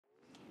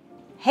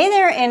Hey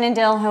there,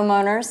 Annandale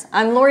homeowners.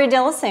 I'm Lori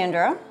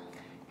D'Alessandro.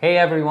 Hey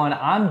everyone,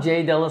 I'm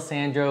Jay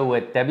D'Alessandro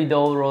with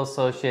Doğrul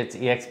Associates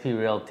eXp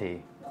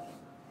Realty.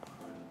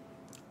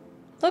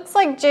 Looks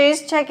like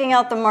Jay's checking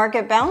out the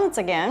market balance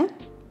again.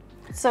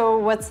 So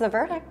what's the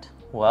verdict?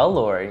 Well,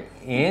 Lori,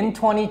 in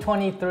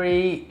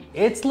 2023,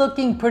 it's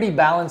looking pretty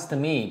balanced to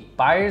me.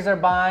 Buyers are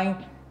buying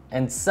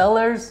and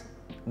sellers,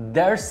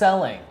 they're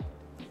selling.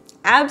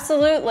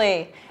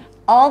 Absolutely.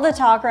 All the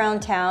talk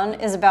around town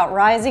is about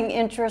rising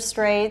interest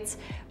rates,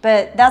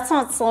 but that's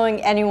not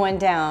slowing anyone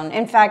down.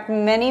 In fact,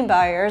 many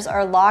buyers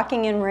are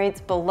locking in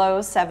rates below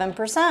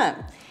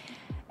 7%.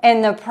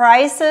 And the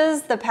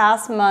prices the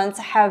past months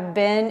have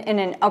been in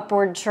an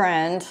upward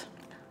trend.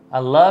 I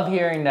love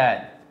hearing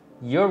that.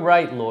 You're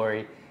right,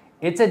 Lori.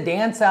 It's a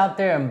dance out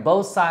there and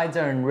both sides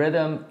are in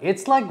rhythm.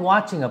 It's like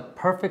watching a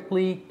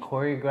perfectly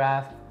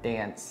choreographed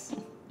dance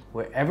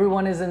where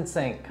everyone is in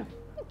sync.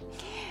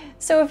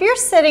 So if you're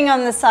sitting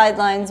on the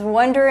sidelines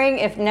wondering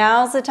if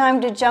now's the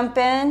time to jump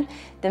in,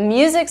 the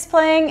music's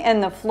playing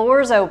and the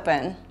floor's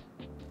open.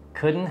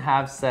 Couldn't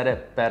have said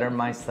it better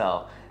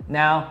myself.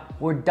 Now,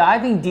 we're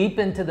diving deep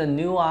into the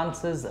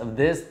nuances of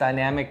this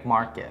dynamic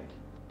market.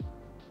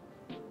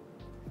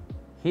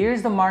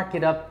 Here's the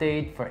market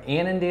update for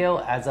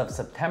Annandale as of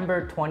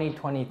September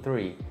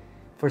 2023.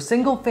 For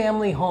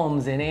single-family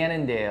homes in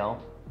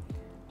Annandale,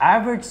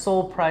 average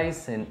sold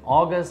price in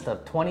August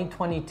of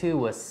 2022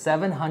 was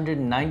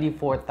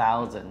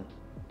 $794,000.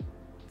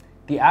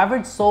 The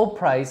average sold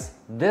price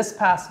this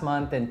past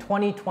month in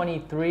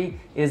 2023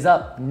 is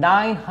up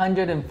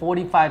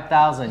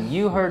 $945,000.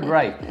 You heard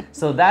right.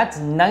 So that's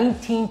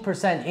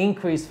 19%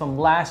 increase from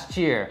last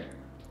year.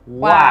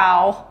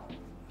 Wow.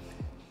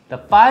 The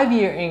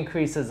 5-year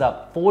increase is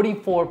up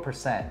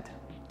 44%.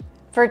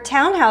 For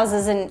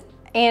townhouses in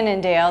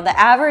Annandale, the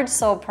average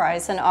sold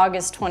price in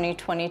August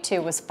 2022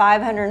 was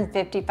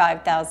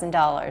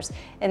 $555,000,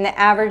 and the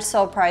average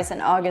sold price in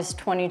August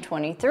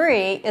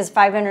 2023 is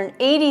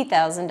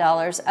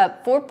 $580,000,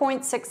 up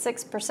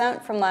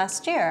 4.66% from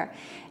last year,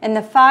 and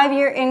the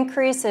 5-year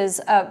increase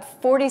is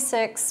up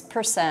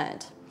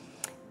 46%.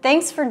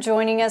 Thanks for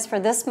joining us for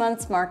this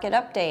month's market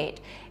update.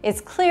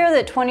 It's clear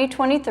that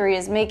 2023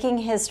 is making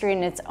history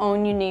in its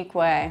own unique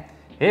way.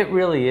 It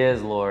really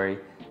is, Lori.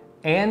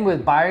 And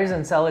with buyers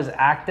and sellers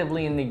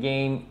actively in the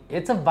game,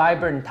 it's a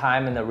vibrant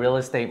time in the real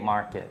estate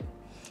market.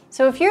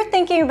 So if you're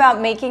thinking about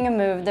making a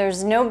move,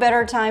 there's no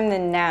better time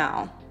than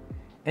now.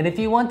 And if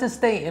you want to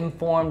stay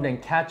informed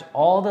and catch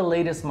all the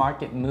latest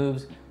market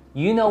moves,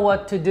 you know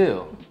what to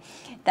do.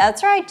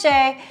 That's right,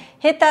 Jay.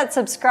 Hit that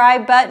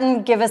subscribe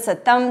button, give us a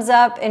thumbs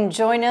up, and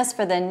join us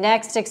for the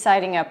next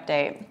exciting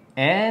update.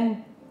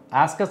 And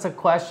ask us a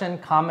question,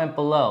 comment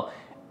below.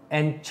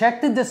 And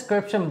check the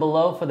description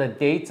below for the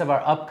dates of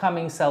our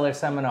upcoming seller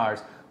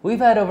seminars. We've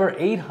had over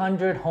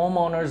 800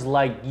 homeowners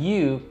like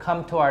you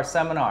come to our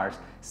seminars.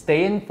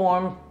 Stay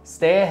informed,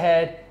 stay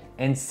ahead,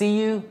 and see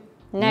you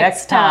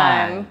next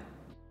time.